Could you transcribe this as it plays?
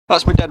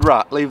That's my dead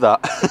rat, leave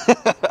that.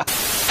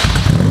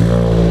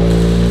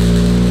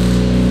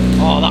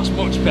 Oh, that's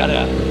much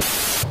better.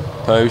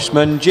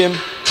 Postman Jim,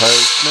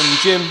 Postman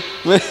Jim.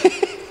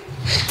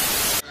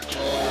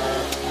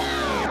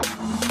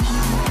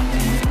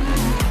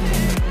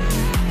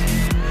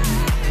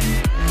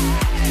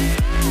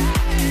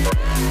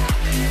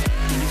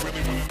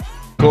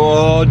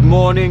 Good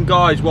morning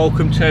guys,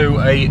 welcome to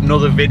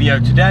another video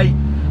today.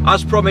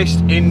 As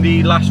promised in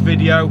the last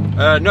video,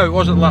 no it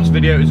wasn't the last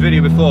video, it was the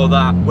video before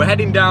that. We're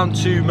heading down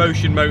to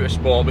Motion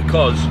Motorsport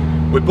because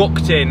we're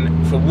booked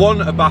in for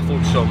one, a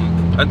Baffled Sump,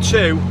 and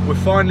two, we're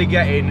finally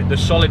getting the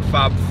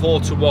Solidfab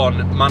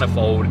 4:1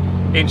 manifold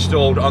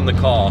installed on the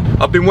car.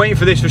 I've been waiting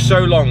for this for so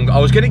long. I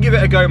was going to give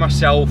it a go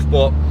myself,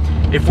 but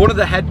if one of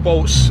the head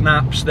bolts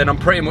snaps, then I'm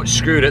pretty much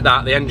screwed at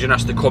that. The engine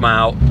has to come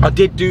out. I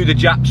did do the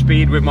Jap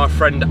speed with my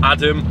friend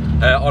Adam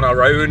on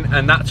our own,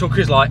 and that took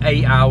us like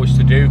 8 hours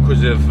to do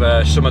because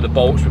of some of the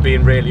bolts were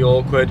being really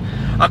awkward.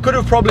 I could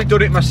have probably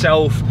done it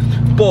myself,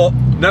 but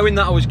knowing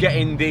that I was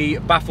getting the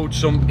Baffled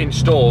Sump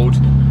installed,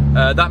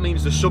 that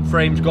means the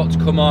subframe's got to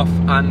come off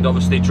and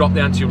obviously drop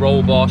the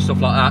anti-roll bar, stuff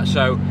like that.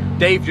 So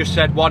Dave just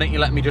said, why don't you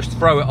let me just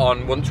throw it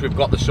on once we've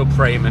got the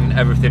subframe and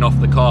everything off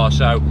the car.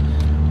 So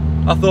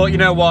I thought, you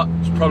know what,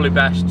 it's probably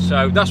best.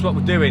 So that's what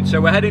we're doing. So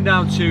we're heading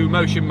down to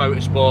Motion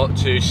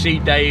Motorsport to see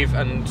Dave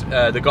and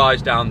the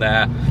guys down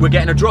there. We're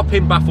getting a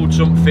drop-in Baffled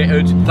Sump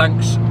fitted,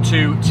 thanks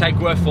to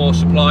Tegiwa for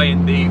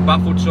supplying the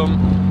Baffled Sump.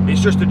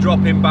 It's just a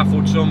drop-in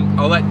Baffled Sump.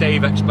 I'll let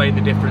Dave explain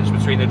the difference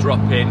between the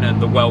drop-in and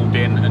the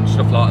welding and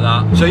stuff like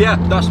that. So yeah,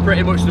 that's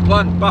pretty much the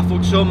plan.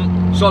 Baffled Sump,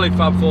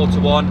 Solidfab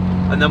 4:1.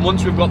 And then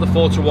once we've got the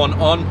 4:1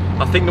 on,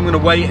 I think I'm going to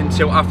wait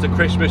until after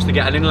Christmas to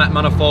get an inlet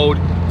manifold,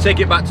 take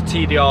it back to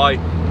TDI,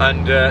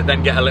 and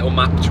then get a little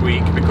map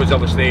tweak, because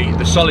obviously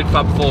the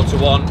Solidfab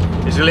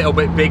 4:1 is a little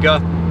bit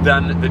bigger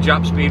than the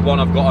Jap speed one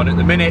I've got on at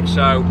the minute.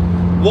 So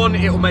one,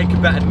 it'll make a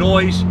better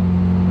noise,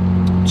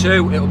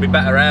 two, it'll be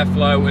better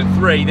airflow, and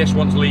three, this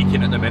one's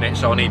leaking at the minute,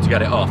 so I need to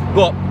get it off.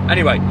 But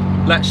anyway,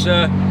 let's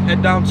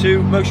head down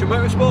to Motion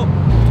Motorsport.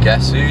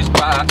 Guess who's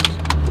back?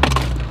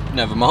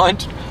 Never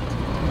mind.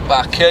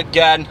 Back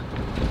again.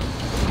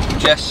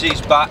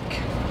 Jesse's back.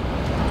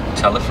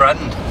 Tell a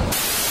friend.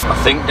 I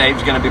think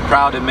Dave's going to be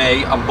proud of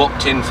me. I'm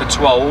booked in for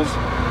 12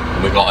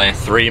 and we got here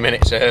 3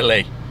 minutes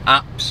early.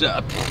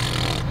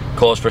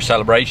 Cause for a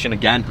celebration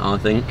again, I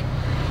think.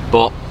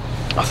 But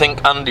I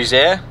think Andy's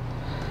here.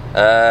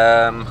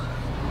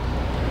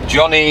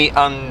 Johnny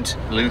and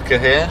Luke are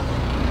here.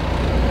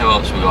 Who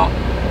else we got?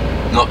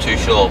 Not too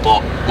sure,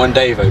 but when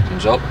Dave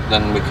opens up,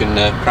 then we can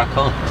crack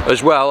on.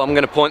 As well, I'm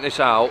going to point this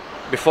out.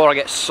 Before I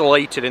get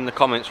slated in the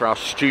comments for how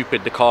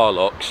stupid the car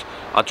looks,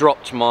 I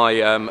dropped my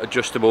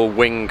adjustable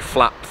wing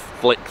flap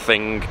flick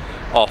thing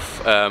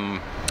off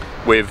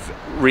with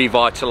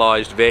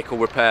revitalised vehicle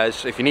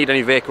repairs. If you need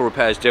any vehicle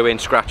repairs doing,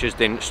 scratches,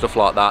 dents, stuff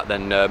like that,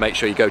 then make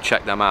sure you go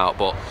check them out.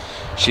 But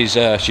she's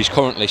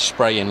currently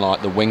spraying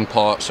like the wing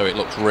part, so it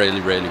looks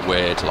really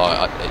weird.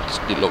 Like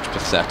it looks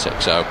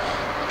pathetic. So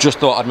just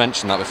thought I'd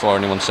mention that before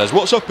anyone says,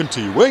 what's happened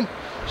to your wing?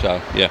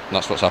 So yeah,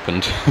 that's what's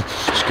happened.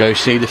 Let's go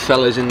see the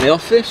fellas in the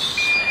office.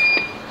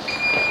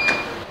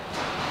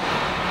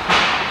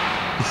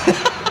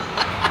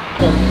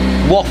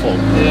 Waffle?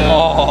 Yeah.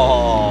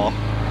 Oh.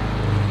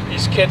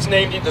 His kid's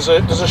named it. There's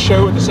a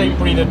show with the same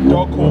breed of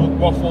dog called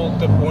Waffle,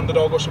 the Wonder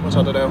Dog or something,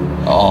 I don't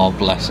know. Oh,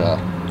 bless her.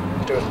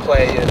 Doing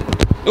play and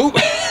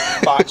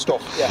bad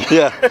stuff, yeah.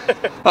 Yeah,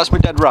 that's my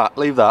dead rat,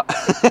 leave that.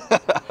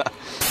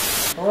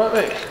 Alright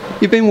mate.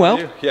 You been well?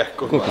 Yeah,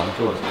 good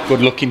man.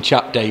 Good looking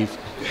chap, Dave.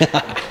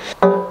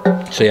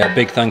 So yeah,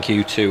 big thank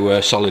you to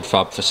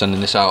Solidfab for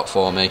sending this out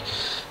for me.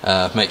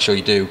 Make sure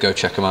you do go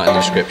check them out in the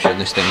description.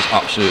 This thing's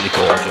absolutely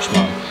gorgeous,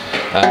 man.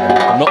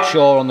 I'm not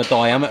sure on the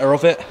diameter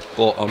of it,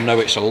 but I know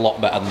it's a lot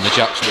better than the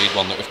Jap speed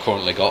one that we've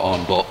currently got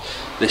on. But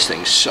this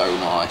thing's so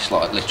nice,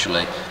 like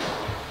literally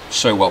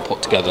so well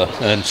put together.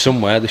 And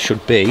somewhere there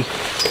should be.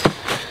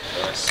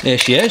 There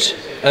she is.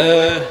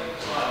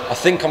 I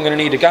think I'm going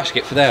to need a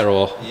gasket for there,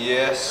 or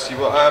yes, you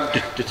will.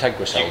 the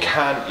Tegiwa cell. You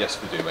can, yes,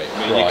 we do, mate. I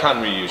mean, Right. You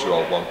can reuse your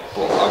old one,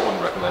 but I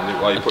wouldn't recommend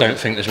it. Why you I don't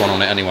think there's one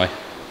on it anyway.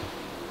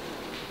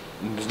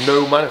 There's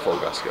no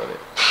manifold gasket on it.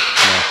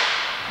 No.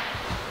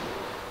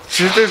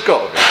 There's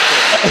got to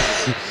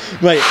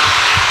be. Mate,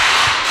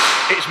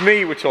 it's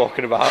me we're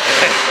talking about.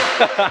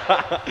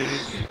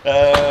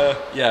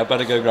 Yeah, I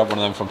better go grab one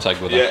of them from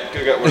Tegiwa then. Yeah,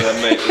 go get one of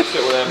them, mate. Let's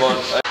get one of them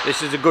on.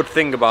 This is a good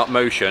thing about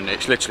Motion,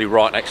 it's literally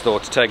right next door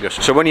to Tegiwa.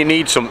 So when you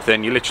need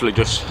something, you literally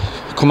just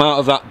come out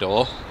of that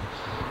door,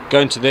 go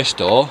into this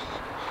door,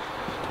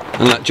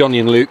 and let Johnny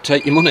and Luke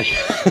take your money.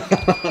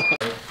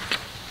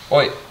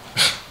 Wait.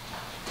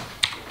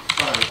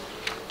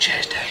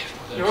 Cheers, Dave.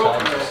 You're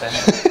welcome,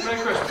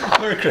 mate.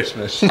 Merry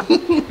Christmas.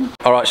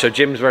 Alright, so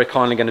Jim's very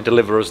kindly going to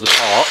deliver us the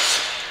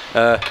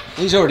parts.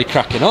 He's already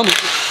cracking on.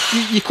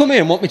 You come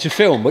here and want me to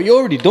film, but you're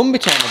already done by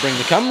the time I bring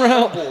the camera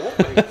out.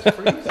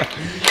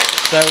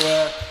 So,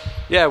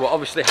 yeah, we're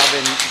obviously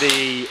having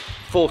the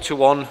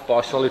 4:1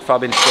 by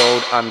Solidfab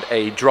installed and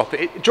a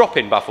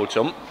drop-in Baffled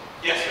Sump.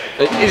 Yes,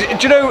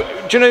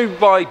 Do you know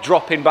by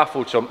dropping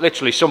baffled sump,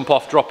 literally sump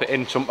off, drop it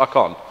in, sump back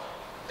on?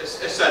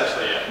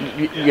 Essentially,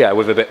 yeah. Yeah,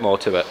 with a bit more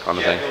to it, kind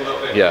of thing. A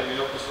little bit. Yeah.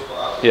 Stuff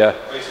like that. Yeah.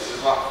 Basically,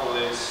 the baffle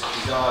is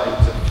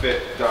designed to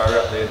fit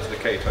directly into the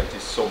K20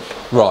 sump.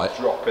 Right.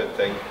 Drop-in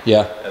thing.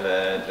 Yeah. And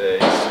then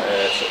there's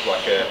sort of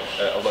like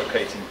a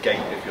locating gate,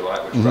 if you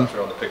like, which wraps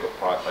around the pickup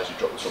pipe as you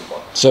drop the sump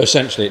on. So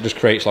essentially, it just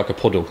creates like a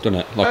puddle, doesn't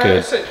it? Like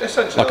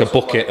a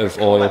bucket of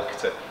oil.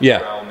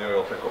 Around the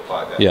oil pickup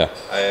pipe. Yeah.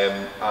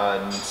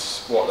 And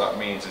what that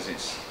means is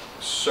it's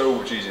so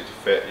much easier to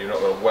fit. You're not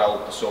going to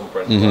weld the sump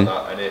or anything like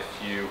that. And if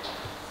you,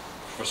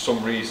 for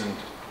some reason,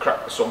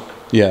 crack the sump,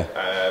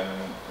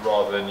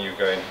 rather than you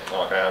going,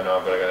 oh, okay, now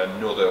I'm going to get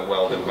another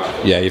welding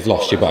baffle. Yeah, you've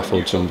lost your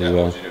baffled sump as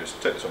well. What you do is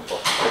take the sump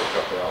off,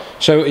 drop it out.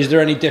 So is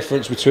there any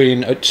difference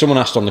between, someone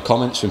asked on the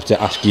comments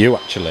to ask you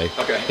actually,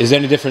 is there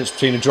any difference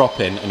between a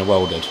drop-in and a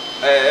welded?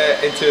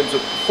 In terms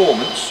of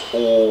performance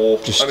or...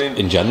 Just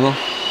in general?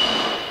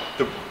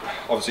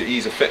 Obviously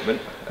ease of fitment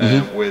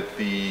with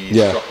the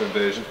drop-in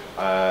version.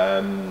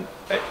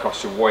 It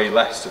costs you way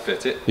less to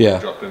fit it than the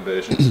drop-in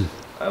version.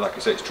 Like I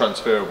say, it's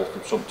transferable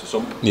from sump to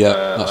sump. Yeah,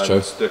 that's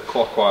true. The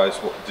clockwise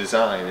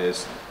design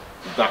is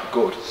that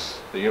good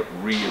that you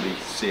don't really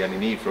see any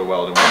need for a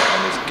welding one.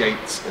 And there's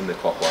gates in the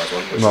clockwise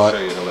one, which I'll show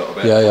you in a little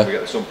bit. When we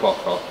get the sump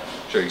off, I'll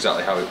show you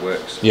exactly how it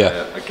works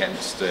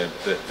against the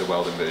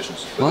welding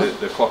versions.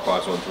 But the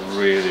clockwise one's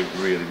really,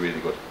 really,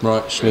 really good.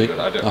 Right, sweet. Really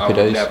I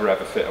would never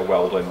ever fit a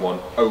welding one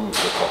over the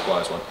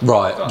clockwise one.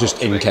 Right,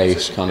 just in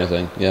case kind of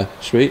thing. Yeah,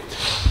 sweet.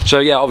 So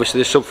yeah,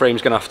 obviously the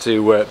subframe's going to have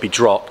to be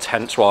dropped,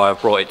 hence why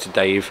I've brought it to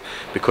Dave,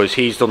 because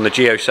he's done the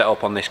geo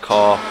setup on this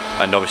car,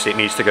 and obviously it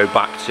needs to go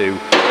back to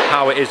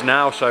how it is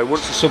now. So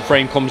once the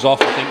subframe comes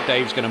off, I think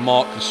Dave's going to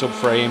mark the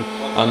subframe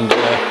and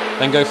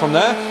then go from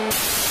there.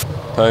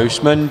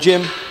 Postman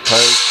Jim,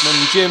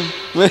 Postman Jim.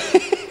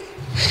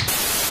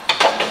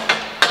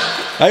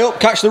 Hey up,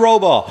 catch the roll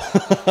bar.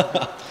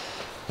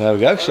 There we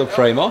go,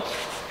 subframe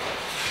off.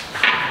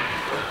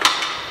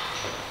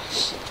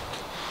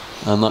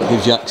 And that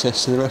gives you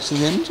access to the rest of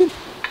the engine.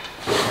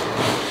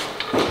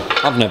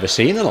 I've never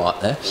seen her like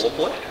this.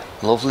 Lovely.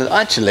 Lovely.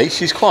 Actually,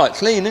 she's quite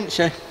clean, isn't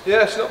she?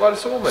 Yeah, she's not bad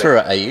at all, mate.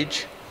 For her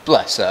age.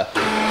 Bless her.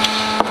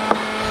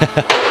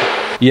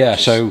 Yeah,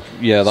 so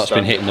yeah, that's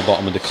been hitting the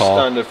bottom of the car.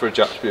 Standard for a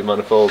jack speed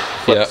manifold.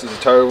 Flexes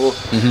are terrible,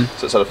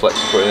 so it's had a flex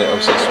put in it.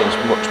 Obviously this one's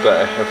much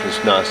better,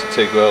 everything's nice and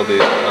TIG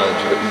welded, and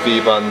you've got your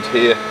V-band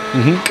here,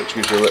 which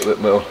gives you a little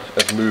bit more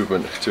of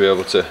movement to be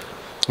able to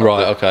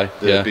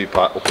the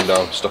V-pipe up and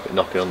down, stop it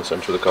knocking on the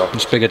centre of the car.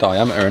 It's bigger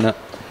diameter in it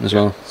as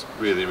well. It's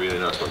really, really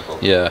nice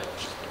manifold. Yeah.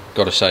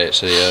 Got to say,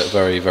 it's a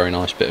very, very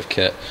nice bit of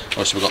kit.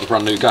 Obviously we've got the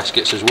brand new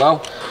gaskets as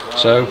well.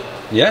 So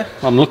yeah,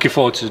 I'm looking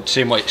forward to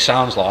seeing what it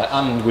sounds like.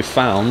 And we've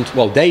found,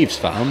 well, Dave's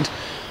found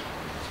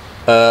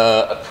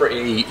a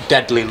pretty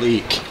deadly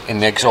leak in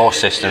the exhaust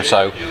system.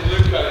 So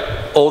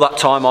all that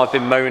time I've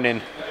been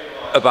moaning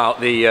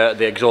about the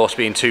exhaust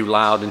being too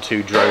loud and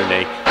too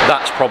drony,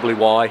 that's probably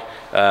why.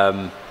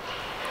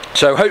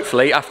 So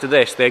hopefully after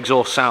this the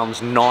exhaust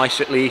sounds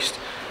nice at least.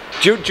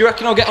 Do you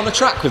reckon I'll get on the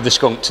track with the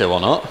Skunk 2 or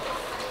not?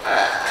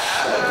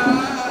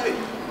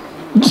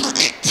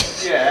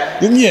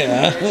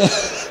 Yeah.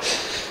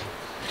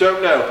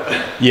 Don't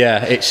know.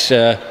 Yeah, it's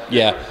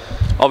yeah.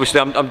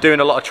 Obviously, I'm doing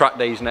a lot of track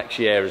days next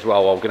year as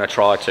well. I'm going to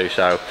try to.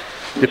 So,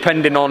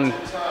 depending on the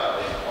limit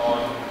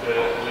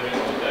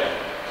of the day.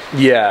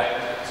 Yeah.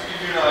 To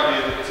give you an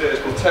idea,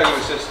 the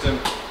Tegiwa system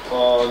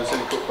on the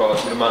City Cup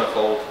cars with the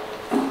manifold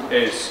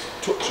is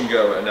touch and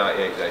go at a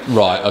 98 day.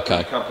 Right. Okay.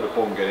 You can't put a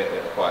bung in it,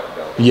 it'll quiet it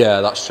down.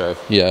 Yeah, that's true.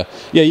 Yeah,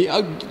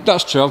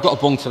 that's true. I've got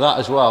a bung for that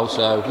as well,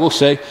 so we'll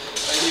see.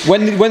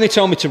 When they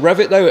tell me to rev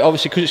it though,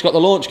 obviously because it's got the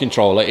launch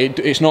controller,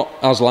 it's not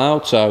as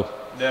loud. So.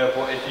 No,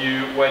 but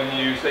when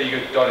you say you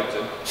go to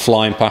Donington,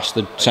 flying past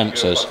the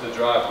sensors. The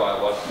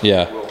drive-by one,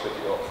 yeah. will pick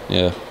you up.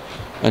 Yeah.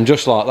 And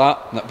just like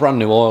that brand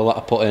new oil that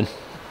I put in,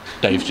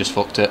 Dave's just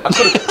fucked it. I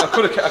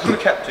could have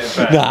kept it.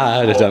 Fair.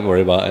 Nah, don't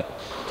worry about it.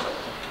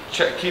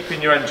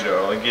 Keeping your engine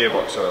oil and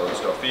gearbox oil and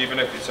stuff, even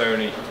if it's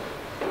only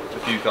a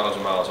few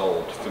thousand miles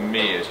old, for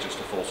me it's just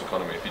a false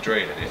economy. If you're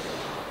draining it,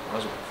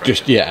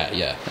 just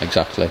yeah,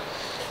 exactly.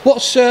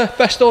 What's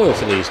best oil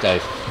for these,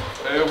 Dave?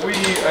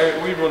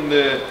 We run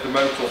the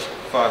Motor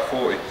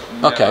 540.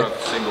 Okay. Never have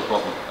a single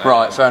problem.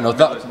 Right, fair enough.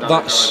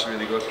 That's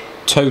really good.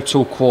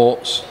 Total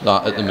quartz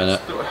at the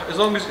minute. As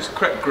long as it's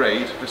correct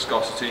grade,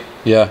 viscosity.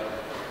 Yeah.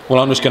 Well,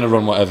 I'm just going to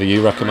run whatever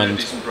you recommend.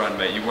 Really decent brand,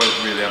 mate. You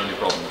won't really have any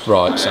problems.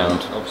 Right,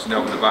 sound. Obviously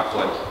now with the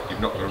Baffled, you're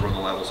not going to run the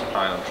levels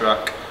high on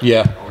track.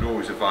 Yeah. I would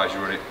always advise you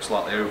run it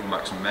slightly over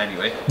maximum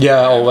anyway.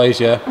 Yeah, always,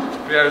 yeah.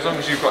 But yeah, as long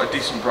as you've got a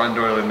decent brand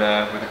oil in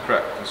there with the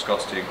correct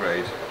viscosity and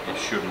grade, you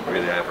shouldn't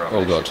really ever have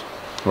an issue. Good.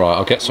 Right,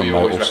 I'll get some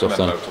Motul stuff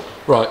then. Motul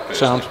right,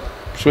 personally. Sound.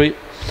 Sweet.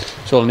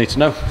 That's all I need to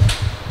know.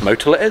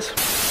 Motul it is.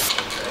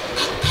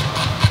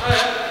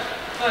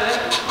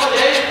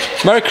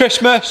 Merry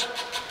Christmas!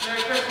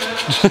 Merry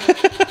Christmas!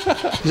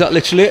 Is that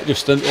literally it?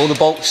 Just all the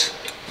bolts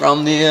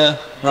around the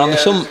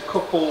sump? There's a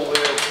couple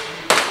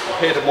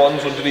hidden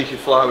ones underneath your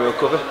flywheel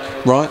cover.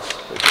 Right.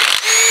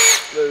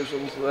 Those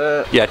Goes onto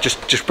there. Yeah,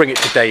 just bring it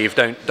to Dave.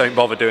 Don't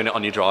bother doing it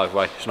on your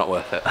driveway. It's not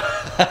worth it.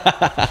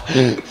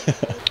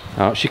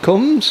 Out she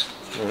comes.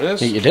 There it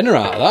is. Eat your dinner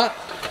out of that.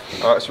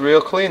 Oh, it's real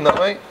clean, that,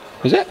 mate.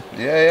 Is it?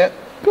 Yeah, yeah.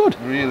 Good.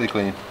 Really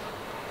clean.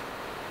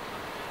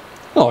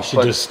 Oh, she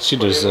does.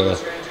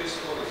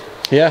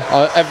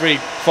 Yeah, every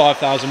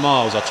 5,000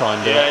 miles I try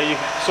and do it. Yeah,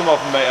 some of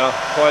them, mate,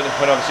 when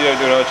obviously you don't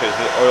do an oil change,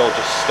 the oil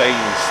just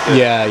stains the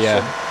yeah.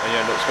 Sump, and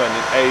you end up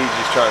spending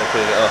ages trying to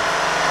clean it off.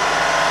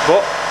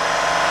 But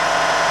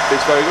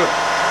it's very good.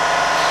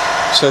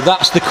 So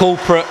that's the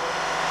culprit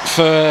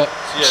for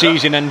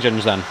seizing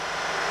engines then?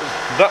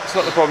 That's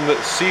not the problem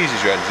that seizes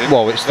your engine.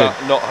 Well, it's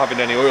not having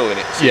any oil in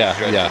it. Yeah.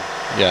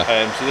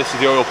 So this is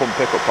the oil pump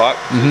pickup pipe.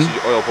 So this is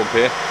your oil pump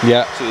here.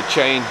 Yeah. So the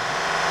chain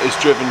is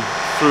driven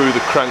through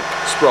the crank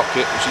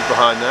sprocket, which is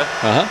behind there.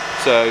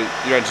 So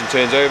your engine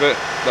turns over,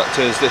 that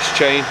turns this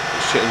chain,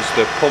 which turns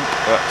the pump,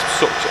 that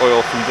sucks oil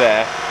from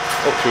there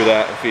up through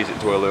there and feeds it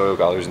to all the oil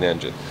galleries in the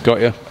engine. Got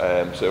you.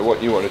 So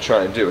what you want to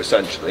try and do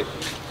essentially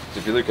is,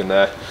 if you look in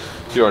there,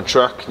 you're on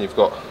track and you've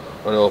got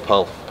an oil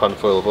pan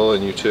full of oil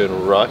and you turn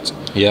right.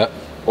 Yeah.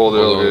 All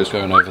the oil goes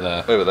going over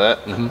there.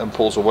 And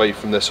pulls away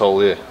from this hole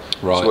here.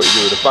 Right. So what you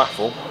do with a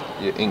baffle,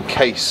 you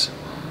encase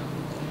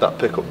that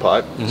pickup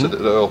pipe so that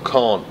the oil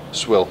can't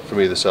swill from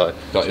either side.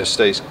 Got It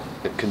stays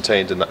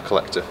contained in that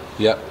collector.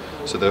 Yeah.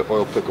 So the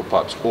oil pickup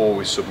pipe's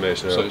always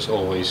submerged in oil. So it's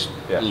always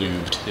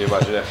lubed. You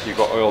imagine if you've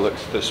got oil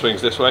that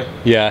swings this way,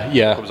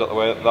 Yeah. comes out the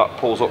way, that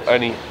pulls up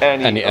any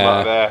amount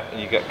of air,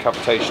 and you get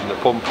cavitation in the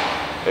pump.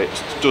 It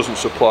doesn't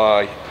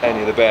supply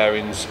any of the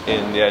bearings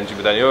in the engine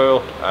with any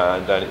oil,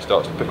 and then it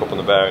starts to pick up on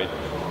the bearing.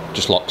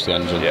 Just locks the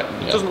engine. Yeah.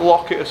 It doesn't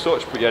lock it as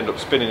such, but you end up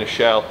spinning a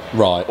shell,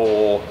 right,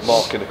 or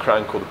marking the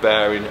crank or the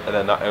bearing, and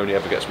then that only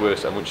ever gets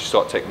worse. And once you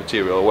start taking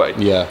material away,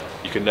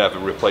 you can never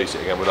replace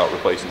it again without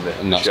replacing the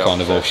And that's shell.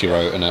 kind of all she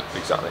wrote, isn't it?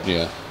 Exactly.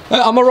 Yeah.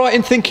 Am I right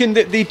in thinking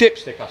that the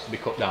dipstick has to be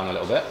cut down a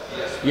little bit?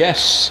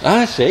 Yes.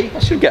 I see. I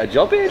should get a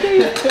job here,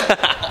 Dave.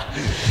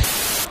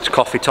 It's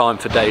coffee time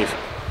for Dave.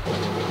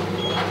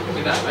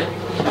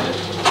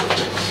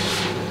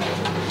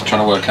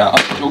 Trying to work out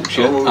how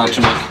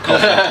to make a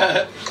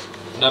coffee.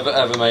 Never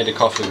ever made a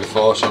coffee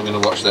before, so I'm going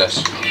to watch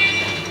this.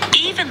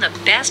 Even the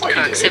best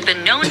cooks have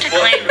been known to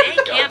claim they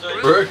can't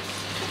brew.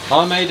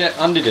 I made it,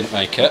 Andy didn't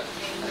make it.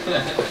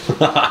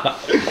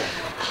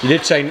 You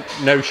did say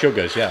no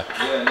sugars, yeah?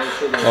 Yeah, no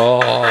sugar.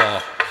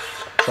 Oh,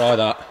 try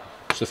that.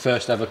 It's the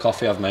first ever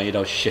coffee I've made. I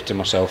was shitting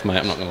myself, mate,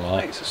 I'm not going to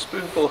lie. It's a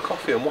spoonful of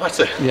coffee and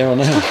water. Yeah, I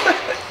know.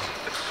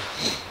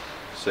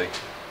 See.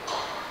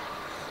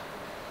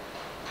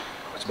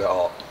 It's a bit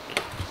hot.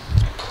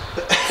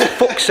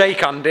 Fuck's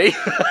sake, Andy.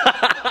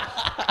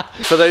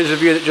 For those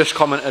of you that just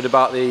commented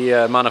about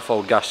the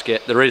manifold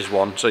gasket, there is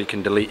one, so you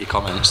can delete your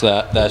comments.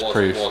 There's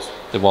proof.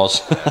 There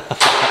was.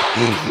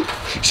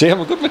 See,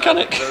 I'm a good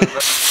mechanic.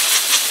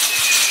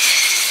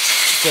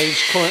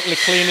 Dave's currently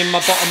cleaning my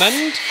bottom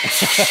end.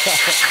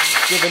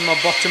 Giving my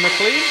bottom a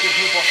clean.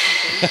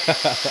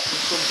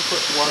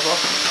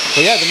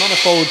 But yeah, the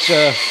manifold's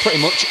pretty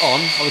much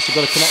on. Obviously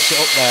got to connect it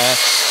up there,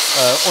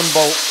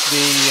 unbolt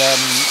the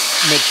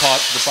mid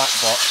pipe to the back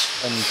box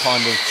and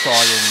kind of try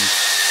and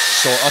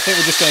sort. I think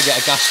we're just going to get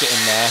a gasket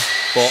in there,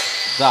 but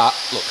that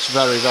looks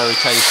very, very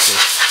tasty.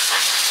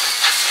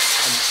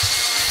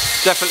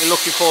 Definitely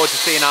looking forward to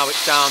seeing how it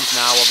sounds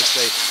now.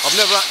 Obviously I've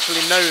never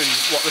actually known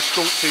what the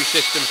Skunk 2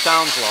 system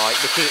sounds like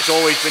because it's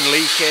always been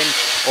leaking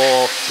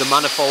or the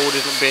manifold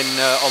hasn't been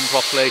on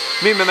properly.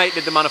 Me and my mate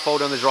did the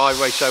manifold on the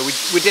driveway, so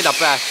we did our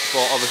best,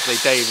 but obviously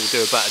Dave will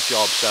do a better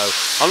job, so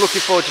I'm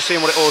looking forward to seeing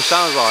what it all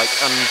sounds like.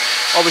 And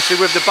obviously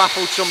with the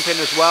baffled sump in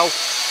as well,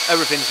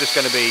 everything's just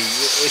going to be,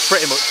 it's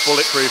pretty much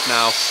bulletproof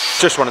now.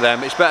 Just one of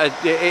them. It's better,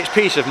 it's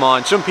peace of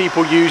mind. Some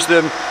people use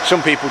them,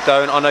 some people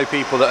don't. I know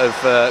people that have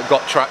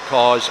got track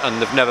cars and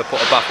they've never put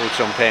a baffled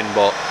sump in,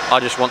 but I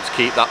just want to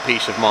keep that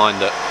peace of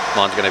mind that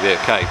mine's going to be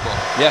okay. But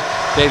yeah,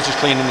 Dave's just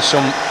cleaning the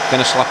sump,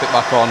 going to slap it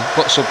back on,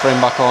 put the subframe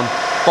back on,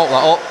 bolt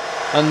that up,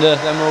 and then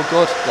we're all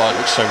good. Like,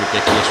 it looks so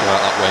ridiculous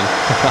without that wing.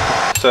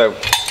 So,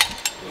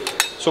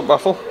 sump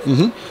baffle.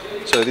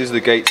 So these are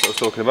the gates that I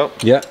was talking about.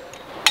 Yeah.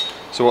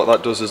 So what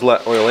that does is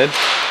let oil in,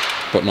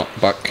 but not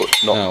back. But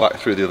not back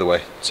through the other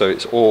way. So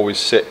it always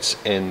sits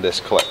in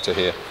this collector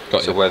here.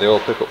 Got so you. where the oil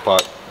pickup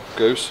pipe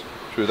goes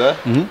through there,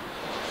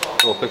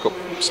 oil pickup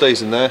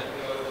stays in there,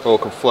 oil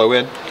can flow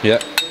in,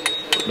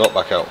 but not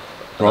back out.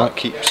 And that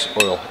keeps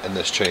oil in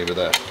this chamber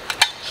there.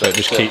 So it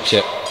just keeps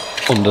it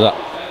under that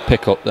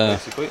pickup there.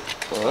 Basically,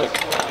 like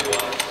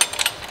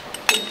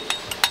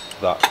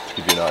that, to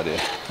give you an idea.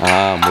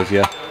 Ah, I'm with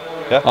you.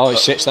 Yeah. Oh, it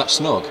sits that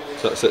snug.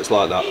 So it sits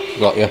like that.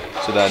 Got you.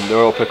 So then the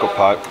oil pickup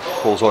pipe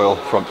pulls oil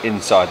from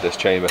inside this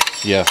chamber.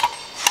 Yeah.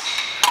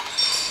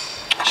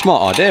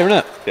 Smart idea, isn't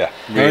it? Yeah,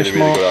 really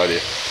good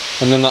idea.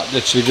 And then that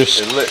literally just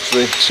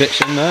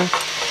sits in there.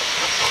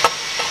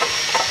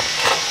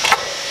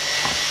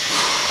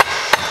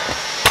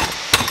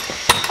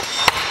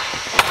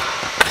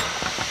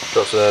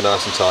 Drops in there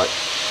nice and tight.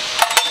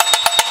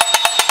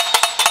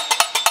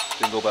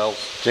 So you Jingle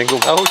bells. Jingle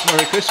bells,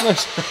 Merry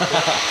Christmas.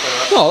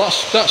 Oh,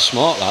 that's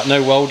smart, that.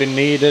 No welding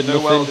needed, No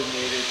nothing. welding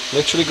needed.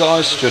 Literally,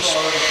 guys, just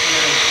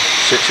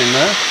sits in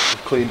there.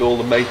 I've cleaned all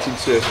the mating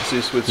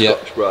surfaces with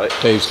Scotch-Brite.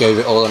 Dave's gave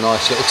it all a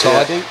nice little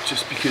tidy. Yeah,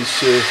 just because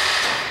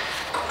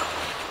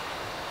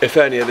if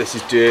any of this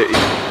is dirty,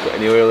 got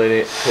any oil in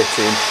it,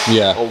 pitting,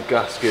 old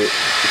gasket,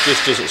 it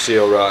just doesn't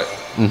seal right.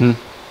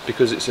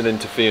 Because it's an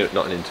interference,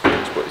 not an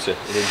interference, but it's an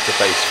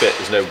interface fit.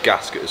 There's no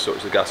gasket as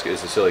such. The gasket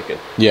is the silicone.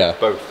 Yeah.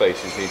 Both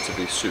faces need to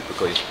be super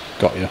clean.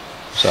 Got you.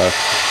 So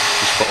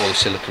just put all the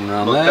silicone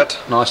around there,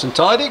 nice and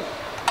tidy.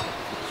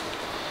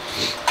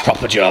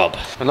 Proper job.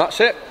 And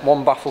that's it.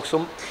 One baffle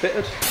sump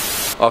fitted.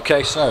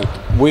 Okay, so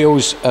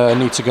wheels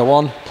need to go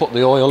on, put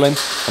the oil in,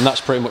 and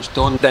that's pretty much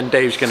done. Then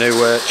Dave's going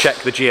to check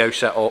the geo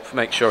setup,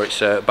 make sure it's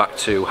back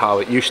to how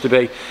it used to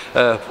be.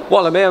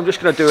 While I'm here, I'm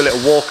just going to do a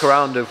little walk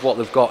around of what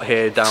they've got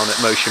here down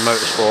at Motion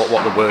Motorsport,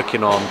 what they're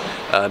working on.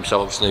 So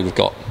obviously we've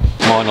got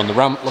mine on the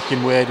ramp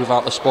looking weird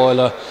without the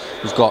spoiler.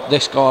 We've got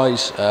this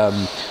guy's,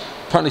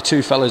 apparently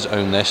two fellas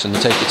own this and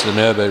they take it to the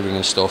Nürburgring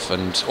and stuff,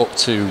 and up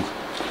to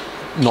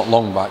not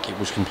long back it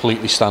was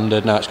completely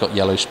standard. Now it's got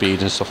yellow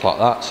speed and stuff like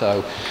that.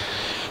 So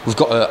we've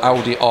got an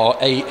Audi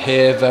R8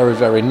 here, very,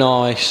 very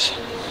nice.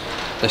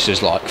 This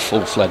is like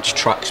full-fledged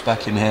track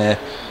spec in here.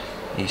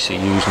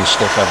 ECUs and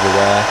stuff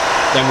everywhere.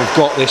 Then we've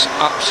got this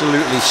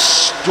absolutely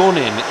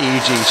stunning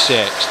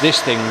EG6. This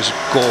thing's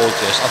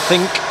gorgeous. I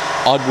think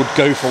I would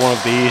go for one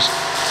of these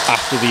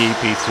after the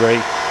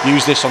EP3.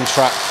 Use this on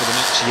track for the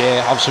next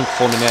year, have some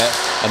fun in it,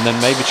 and then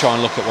maybe try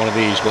and look at one of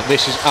these. But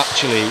this is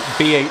actually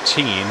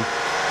B18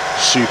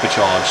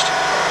 supercharged.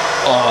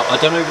 I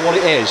don't know what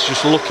it is,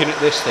 just looking at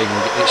this thing,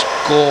 it's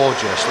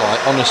gorgeous,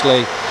 like,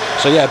 honestly.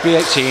 So yeah,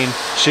 B18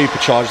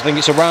 supercharged. I think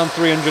it's around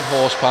 300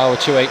 horsepower,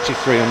 280,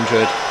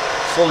 300.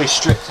 Fully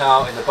stripped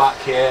out in the back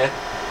here,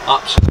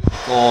 absolutely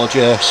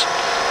gorgeous.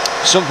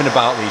 Something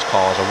about these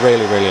cars, I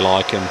really, really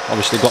like them.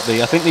 Obviously got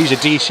the, I think these are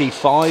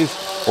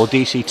DC5 or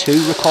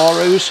DC2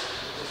 Recaros.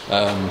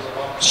 I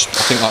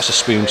think that's a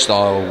spoon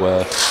style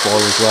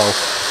spoiler as well.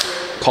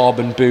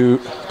 Carbon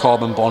boot,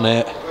 carbon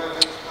bonnet.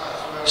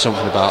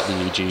 Something about the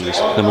EGs.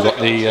 Then we've got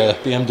the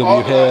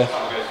BMW here,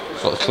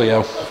 got the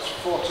Clio,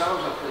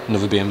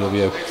 another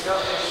BMW.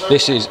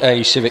 This is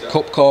a Civic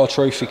Cup car,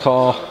 trophy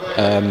car.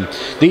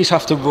 These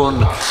have to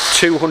run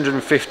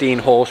 215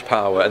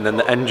 horsepower and then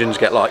the engines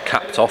get like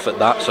capped off at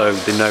that, so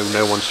they know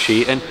no one's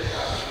cheating.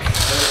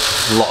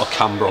 A lot of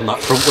camber on that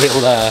front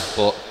wheel there,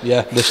 but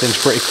yeah, this thing's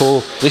pretty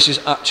cool. This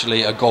is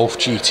actually a Golf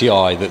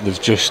GTI that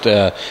they've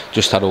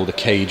just had all the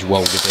cage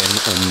welded in,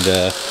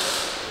 and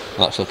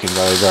that's looking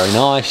very, very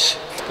nice.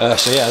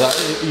 So yeah,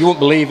 you won't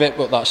believe it,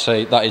 but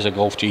that is a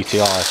Golf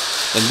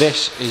GTI. And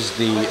this is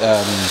the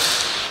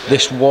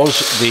this was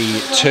the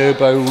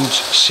turboed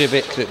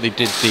Civic that they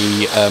did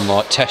the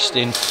like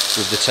testing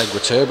with the Tegiwa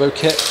turbo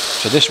kit.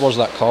 So this was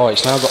that car.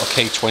 It's now got a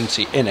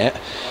K20 in it.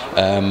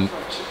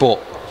 But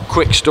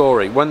quick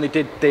story: when they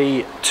did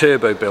the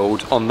turbo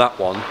build on that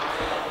one,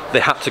 they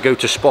had to go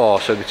to Spa,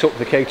 so they took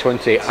the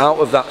K20 out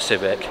of that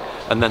Civic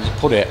and then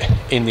put it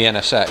in the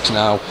NSX.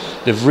 Now,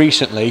 they've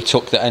recently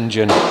took the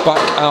engine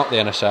back out the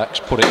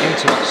NSX, put it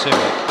into that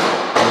Civic,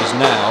 and is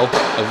now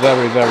a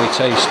very, very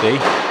tasty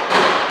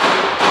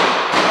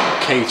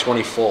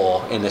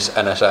K24 in this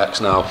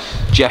NSX now.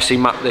 Jesse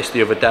mapped this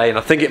the other day, and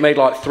I think it made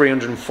like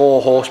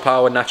 304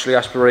 horsepower, naturally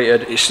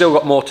aspirated. It's still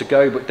got more to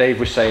go, but Dave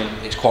was saying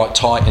it's quite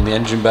tight in the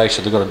engine bay,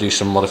 so they've got to do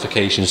some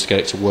modifications to get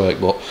it to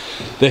work. But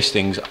this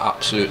thing's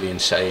absolutely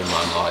insane,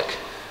 man. Like,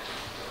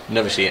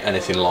 never seen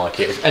anything like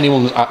it. If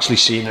anyone's actually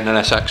seen an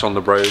NSX on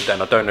the road,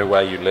 then I don't know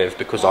where you live,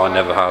 because I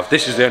never have.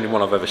 This is the only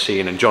one I've ever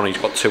seen, and Johnny's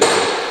got two of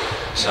them.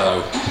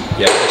 So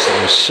yeah, this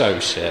thing is so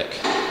sick.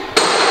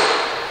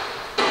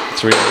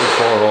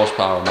 304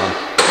 horsepower, man.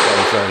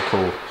 Very, very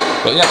cool.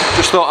 But yeah,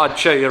 just thought I'd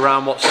show you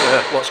around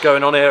what's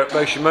going on here at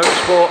Motion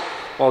Motorsport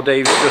while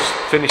Dave's just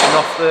finishing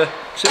off the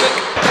Civic.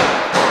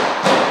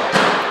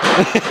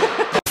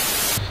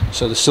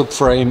 So the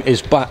subframe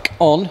is back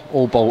on,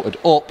 all bolted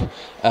up,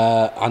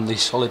 and the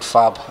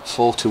Solidfab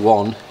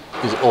 4-to-1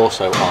 is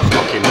also on,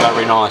 looking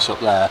very nice up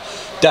there.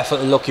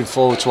 Definitely looking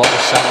forward to what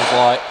this sounds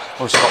like.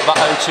 Obviously got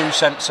that O2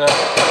 sensor,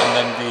 and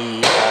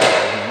then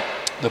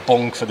the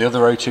bung for the other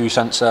O2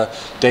 sensor.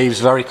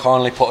 Dave's very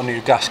kindly put a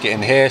new gasket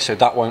in here, so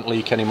that won't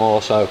leak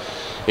anymore. So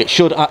it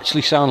should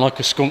actually sound like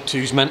a Skunk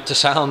 2's meant to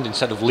sound,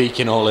 instead of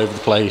leaking all over the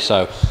place.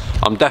 So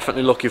I'm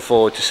definitely looking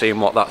forward to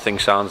seeing what that thing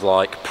sounds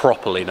like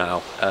properly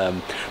now.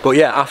 But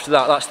yeah, after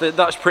that,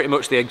 that's pretty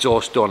much the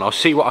exhaust done. I'll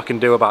see what I can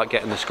do about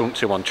getting the Skunk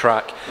 2 on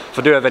track. If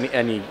I do have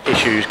any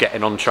issues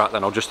getting on track,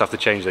 then I'll just have to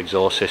change the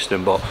exhaust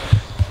system. But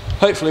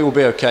hopefully we'll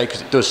be okay,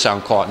 because it does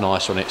sound quite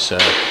nice when it's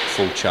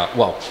full chat.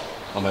 Well,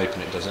 I'm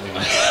hoping it does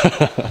anyway.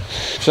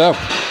 So, I've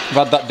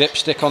had that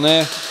dipstick on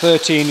there,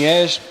 13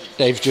 years.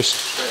 Dave's just,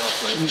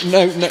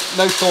 no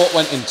thought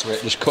went into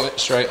it, just cut it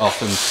straight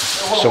off and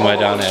somewhere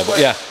down here. But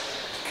yeah,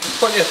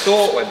 plenty of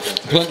thought went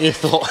into it. Plenty of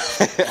thought.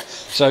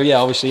 So yeah,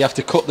 obviously you have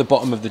to cut the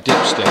bottom of the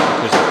dipstick,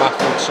 because the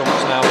baffled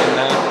sump's now in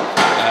there,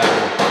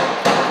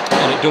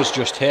 and it does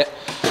just hit.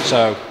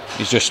 So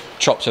he's just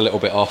chopped a little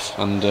bit off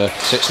and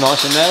sits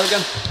nice in there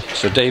again.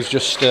 So Dave's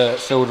just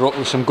filled her up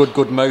with some good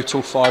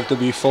Motul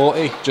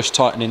 5W40, just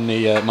tightening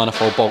the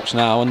manifold bolts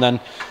now, and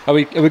then are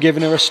we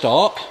giving her a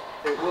start?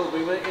 It will be,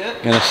 mate,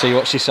 yeah. Gonna see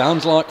what she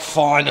sounds like,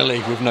 finally,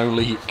 with no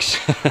leaks.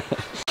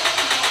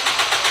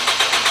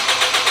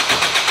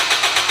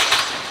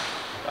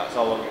 That's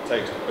how long it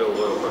takes to build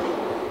oil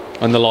pressure.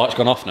 And the light's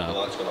gone off now? The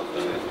light's gone off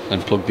now, yeah.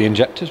 Then plug the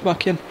injectors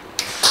back in.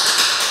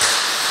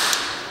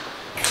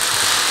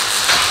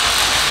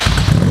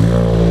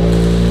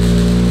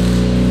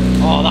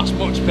 Oh, that's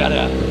much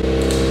better.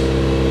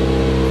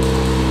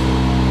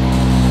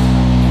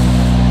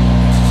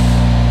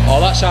 Oh,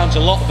 that sounds a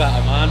lot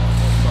better, man.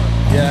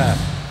 Yeah.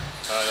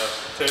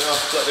 Turn it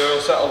off, let the oil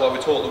settle while we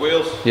torque the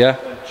wheels. Yeah.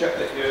 And check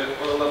that your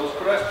oil level's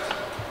correct.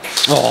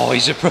 Oh,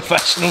 he's a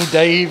professional,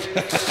 Dave.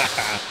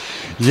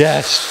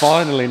 Yes,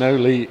 finally, no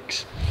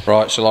leaks.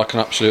 Right, so like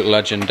an absolute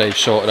legend, Dave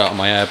sorted out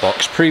my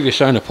airbox.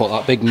 Previous owner put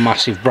that big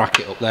massive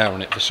bracket up there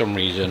on it for some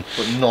reason.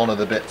 But none of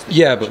the bits.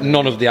 Yeah, but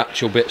none of the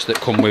actual bits that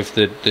come with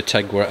the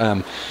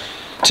Tegiwa.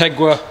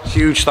 Tegiwa,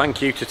 huge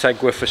thank you to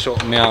Tegiwa for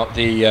sorting me out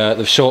the.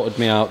 They've sorted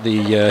me out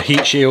the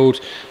heat shield.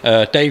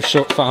 Dave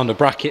found a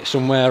bracket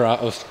somewhere out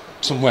of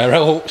somewhere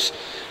else.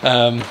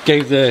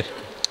 Gave the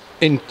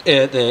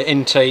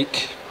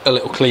intake a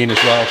little clean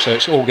as well, so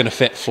it's all going to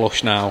fit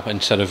flush now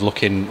instead of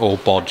looking all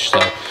bodged. So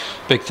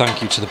big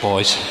thank you to the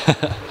boys.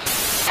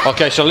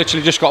 Okay, so I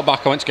literally just got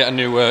back. I went to get a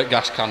new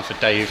gas can for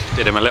Dave,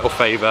 did him a little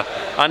favour,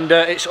 and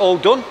it's all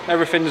done.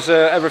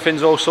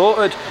 Everything's all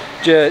sorted.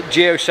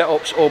 Geo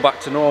setup's all back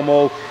to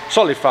normal,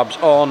 Solidfab's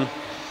on,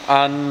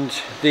 and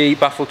the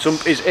Baffled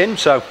Sump is in,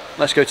 so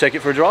let's go take it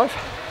for a drive.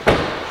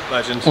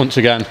 Legend. Once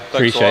again,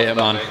 appreciate it,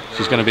 man.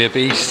 She's going to be a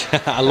beast.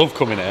 I love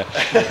coming here.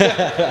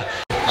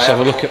 Let's have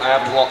a look at. I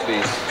haven't locked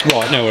these.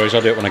 Right, no worries,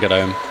 I'll do it when I get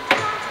home.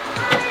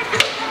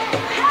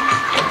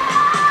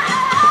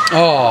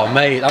 Oh,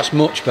 mate, that's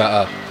much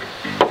better.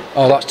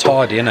 Oh, that's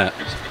tidy, isn't it?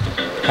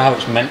 How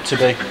it's meant to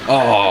be.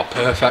 Oh,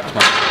 perfect,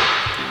 man.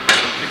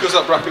 Because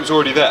that bracket was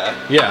already there,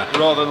 yeah.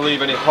 Rather than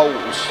leave any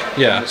holes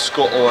in the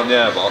scuttle and the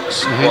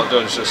airbox, what I've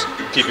done is just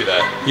keep it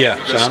there. Yeah,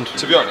 because, sound.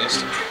 to be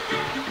honest,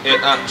 it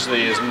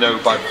actually is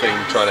no bad thing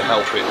trying to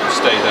help it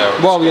stay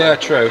there. Well, yeah,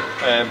 true.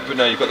 But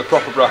now you've got the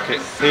proper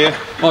bracket here.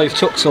 Oh, you've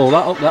tucked all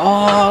that up there.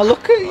 Oh,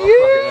 look at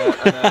you!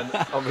 And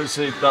then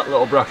obviously that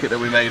little bracket that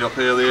we made up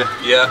earlier.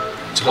 Yeah.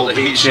 To hold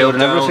the heat shield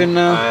and everything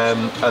now.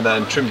 And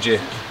then trimmed your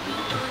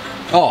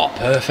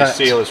perfect.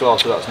 Seal as well,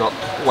 so that's not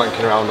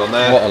wanking around on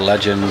there. What a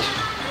legend.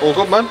 All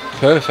good, man.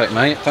 Perfect,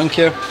 mate. Thank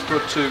you.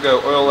 Good to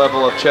go. Oil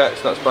level I've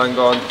checked. That's bang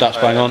on. That's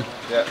bang on.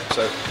 Yeah.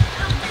 So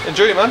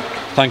enjoy it, man.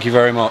 Thank you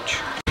very much.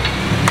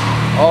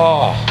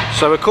 Oh,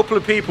 so a couple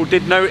of people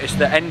did notice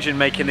the engine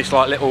making this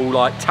little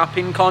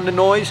tapping kind of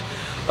noise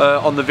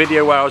on the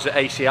video where I was at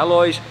AC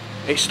Alloys.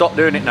 It stopped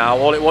doing it now.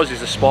 All it was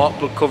is a spark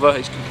plug cover.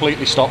 It's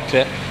completely stopped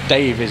it.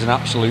 Dave is an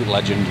absolute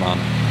legend, man.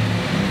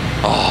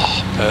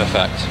 Oh,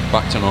 perfect.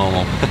 Back to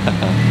normal.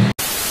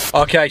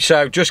 Okay,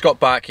 so just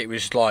got back. It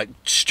was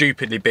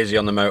stupidly busy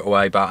on the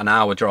motorway, about an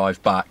hour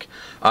drive back.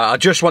 I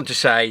just want to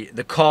say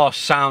the car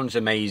sounds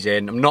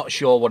amazing. I'm not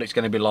sure what it's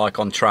going to be like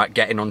on track,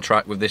 getting on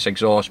track with this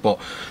exhaust, but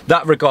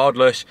that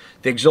regardless,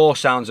 the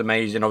exhaust sounds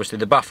amazing. Obviously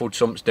the Baffled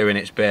Sump's doing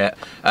its bit,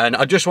 and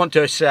I just want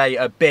to say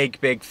a big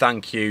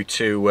thank you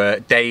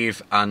to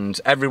Dave and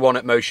everyone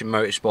at Motion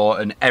Motorsport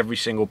and every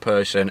single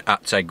person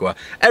at Tegiwa.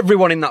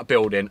 Everyone in that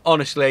building,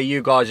 honestly,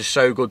 you guys are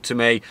so good to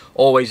me,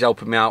 always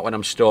helping me out when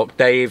I'm stuck.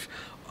 Dave,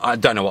 I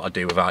don't know what I'd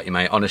do without you,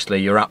 mate. Honestly,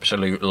 you're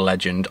absolute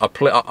legend.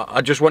 I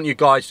just want you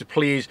guys to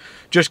please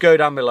just go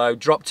down below,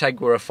 drop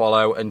Tegiwa a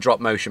follow and drop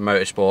Motion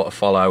Motorsport a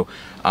follow,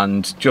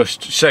 and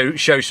just show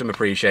some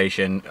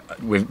appreciation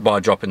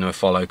by dropping them a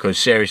follow, because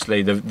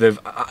seriously,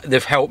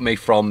 they've helped me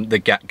from the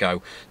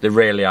get-go. They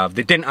really have.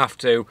 They didn't have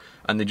to,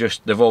 and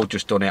they've all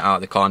just done it out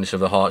of the kindness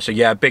of the heart. So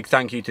yeah, big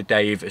thank you to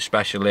Dave,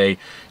 especially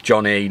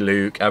Johnny,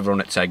 Luke,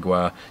 everyone at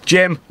Tegiwa,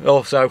 Jim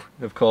also,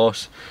 of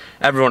course.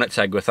 Everyone at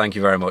Tegiwa, thank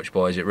you very much,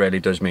 boys. It really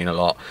does mean a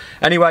lot.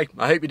 Anyway,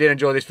 I hope you did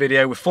enjoy this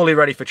video. We're fully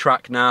ready for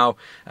track now.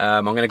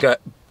 I'm going to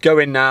go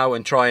in now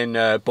and try and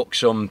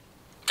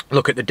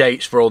look at the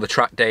dates for all the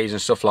track days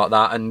and stuff like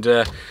that,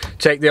 and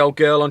take the old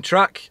girl on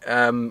track.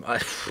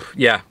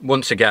 Yeah,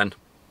 once again,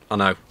 I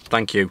know,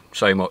 thank you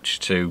so much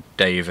to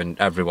Dave and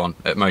everyone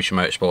at Motion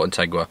Motorsport and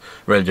Tegiwa.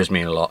 Really does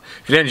mean a lot.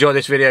 If you did enjoy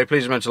this video,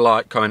 please remember to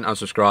like, comment and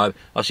subscribe.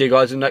 I'll see you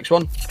guys in the next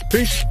one.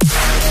 Peace.